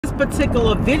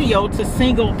particular video to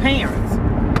single parents.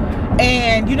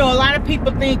 And you know, a lot of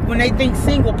people think when they think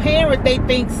single parent, they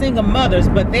think single mothers,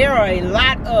 but there are a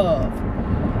lot of,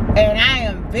 and I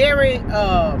am very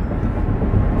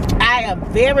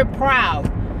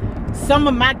proud. Some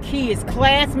of my kids'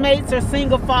 classmates are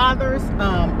single fathers,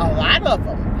 a lot of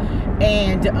them,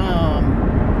 and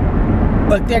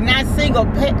but they're not single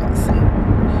parents.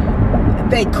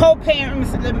 They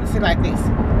co-parents. Let me say like this: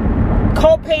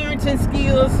 co-parenting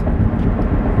skills.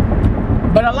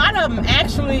 But a lot of them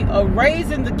actually are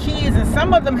raising the kids, and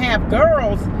some of them have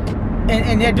girls,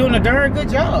 and they're doing a darn good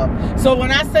job. So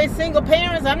when I say single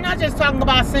parents, I'm not just talking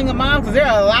about single moms, because there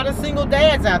are a lot of single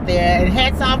dads out there, and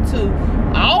hats off to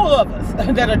all of us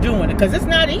that are doing it, because it's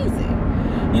not easy.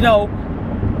 You know,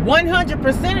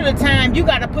 100% of the time, you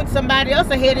got to put somebody else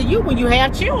ahead of you when you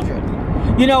have children.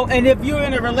 You know, and if you're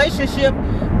in a relationship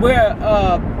where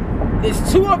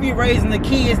it's two of you raising the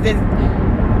kids, then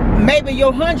maybe your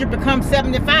 100 becomes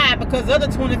 75 because the other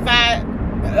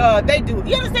 25 they do.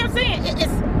 You understand what I'm saying?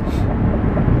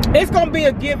 It's going to be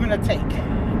a give and a take.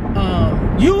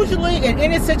 Usually in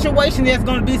any situation, there's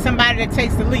going to be somebody that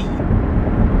takes the lead.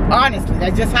 Honestly,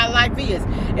 that's just how life is.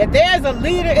 If there's a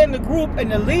leader in the group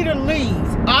and the leader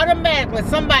leaves, automatically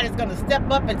somebody's going to step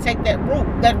up and take that role.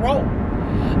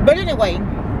 But anyway,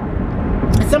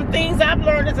 some things I've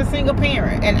learned as a single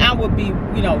parent, and I would be,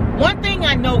 you know, one thing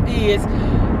I know is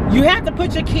you have to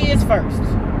put your kids first.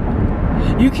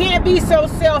 You can't be so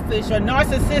selfish or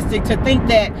narcissistic to think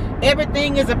that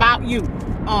everything is about you.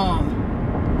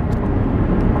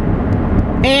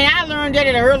 And I learned that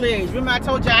at an early age. Remember I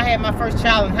told you I had my first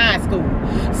child in high school.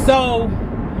 So,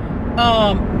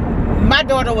 my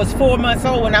daughter was 4 months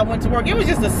old when I went to work. It was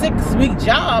just a 6-week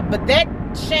job, but that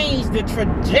changed the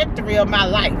trajectory of my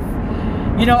life.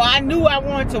 You know, I knew I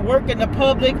wanted to work in the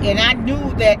public, and I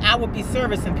knew that I would be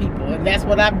servicing people, and that's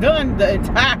what I've done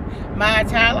my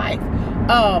entire life.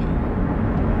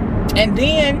 And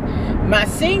then my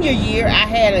senior year, I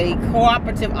had a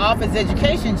cooperative office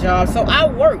education job, so I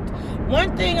worked.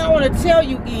 One thing I want to tell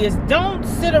you is don't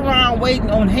sit around waiting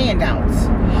on handouts.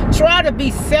 Try to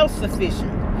be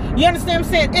self-sufficient. You understand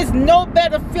what I'm saying? It's no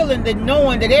better feeling than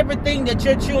knowing that everything that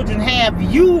your children have,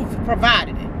 you've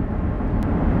provided it.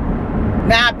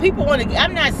 Now, people want to,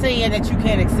 I'm not saying that you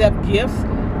can't accept gifts.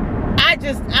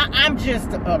 I'm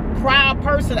just a proud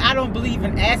person. I don't believe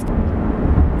in asking.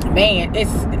 Man,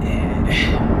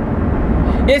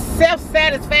 it's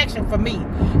self-satisfaction for me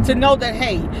to know that,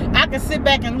 hey, I can sit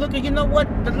back and look and, you know what,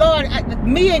 the Lord,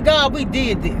 me and God, we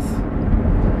did this.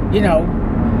 You know,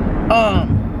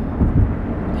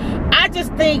 I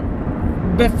just think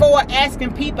before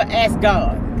asking people, ask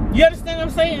God. You understand what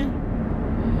I'm saying?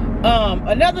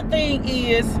 Another thing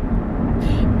is,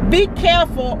 be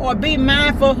careful or be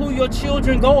mindful who your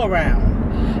children go around.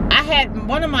 I had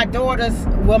one of my daughters,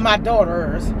 well, my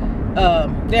daughters,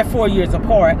 they're 4 years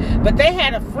apart, but they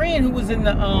had a friend who was in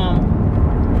the,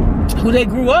 who they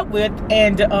grew up with,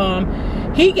 and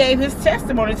he gave his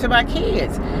testimony to my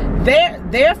kids.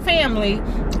 Their family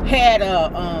had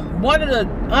one of the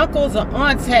uncles or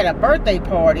aunts had a birthday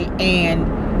party, and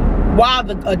while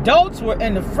the adults were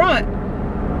in the front,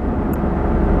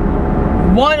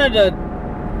 one of the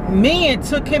men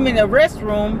took him in the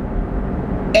restroom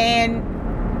and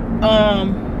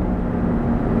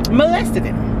molested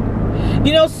him.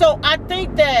 You know, so I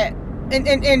think that, and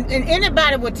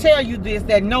anybody would tell you this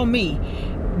that know me,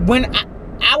 when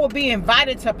I would be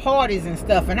invited to parties and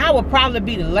stuff, and I would probably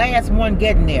be the last one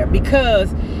getting there,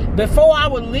 because before I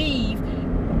would leave,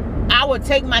 I would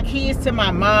take my kids to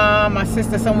my mom, my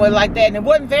sister, somewhere like that, and it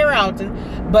wasn't very often,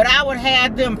 but I would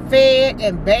have them fed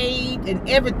and bathed and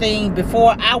everything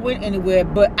before I went anywhere,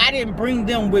 but I didn't bring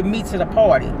them with me to the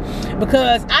party,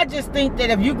 because I just think that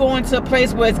if you go into a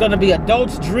place where it's going to be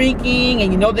adults drinking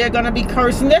and you know they're going to be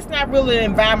cursing, that's not really an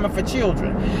environment for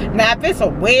children. Now, if it's a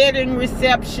wedding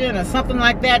reception or something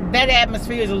like that, that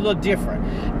atmosphere is a little different.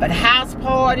 But house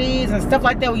parties and stuff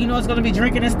like that, where you know it's going to be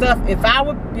drinking and stuff, if I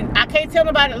would, I can't tell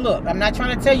nobody, look, I'm not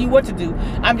trying to tell you what to do.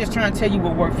 I'm just trying to tell you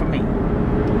what worked for me.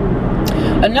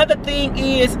 Another thing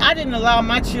is, I didn't allow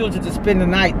my children to spend the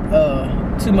night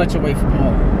too much away from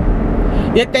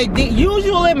home. If they did,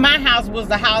 usually my house was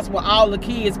the house where all the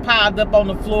kids piled up on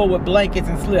the floor with blankets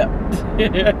and slept.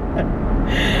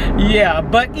 Yeah,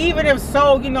 but even if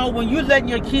so, you know, when you're letting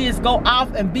your kids go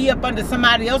off and be up under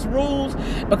somebody else's rules,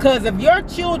 because if your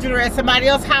children are at somebody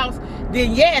else's house,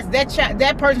 then yes,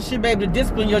 that person should be able to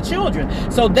discipline your children.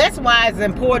 So that's why it's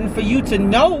important for you to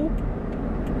know,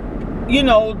 you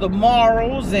know, the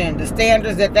morals and the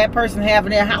standards that that person have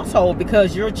in their household,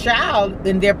 because your child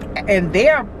and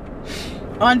they're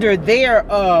under their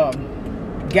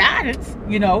guidance,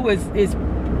 you know, is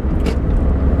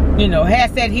you know,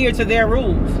 has to adhere to their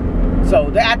rules.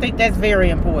 So I think that's very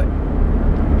important.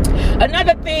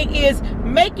 Another thing is,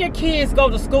 make your kids go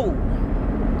to school.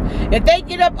 If they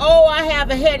get up, oh, I have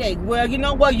a headache. Well, you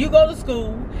know what? You go to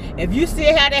school. If you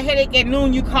still have a headache at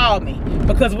noon, you call me.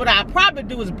 Because what I probably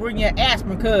do is bring you an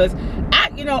aspirin, because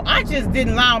I just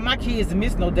didn't allow my kids to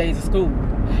miss no days of school.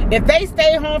 If they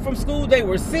stayed home from school, they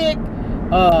were sick,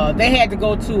 they had to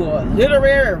go to a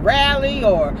literary rally,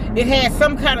 or it had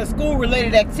some kind of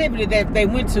school-related activity that they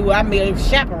went to. I may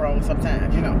chaperone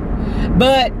sometimes, you know.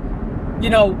 But, you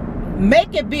know,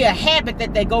 make it be a habit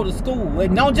that they go to school,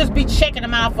 and don't just be checking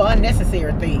them out for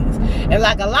unnecessary things. And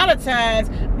like a lot of times,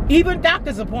 even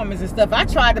doctor's appointments and stuff, I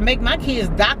try to make my kids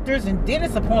doctors and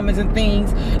dentist appointments and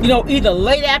things, you know, either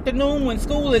late afternoon when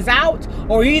school is out,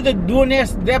 or either during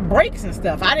their breaks and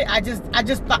stuff. I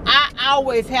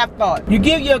always have thought, you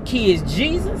give your kids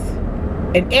Jesus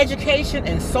and education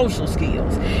and social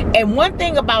skills. And one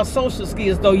thing about social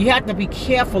skills, though, you have to be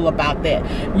careful about that.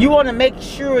 You want to make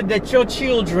sure that your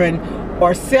children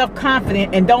are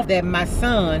self-confident, and don't that my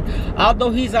son,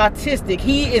 although he's autistic,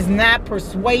 he is not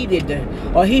persuaded,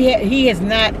 or he has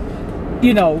not,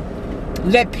 you know,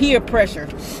 let peer pressure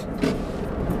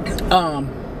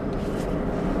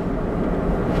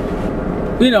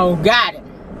you know, guide him.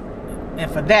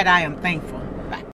 And for that I am thankful.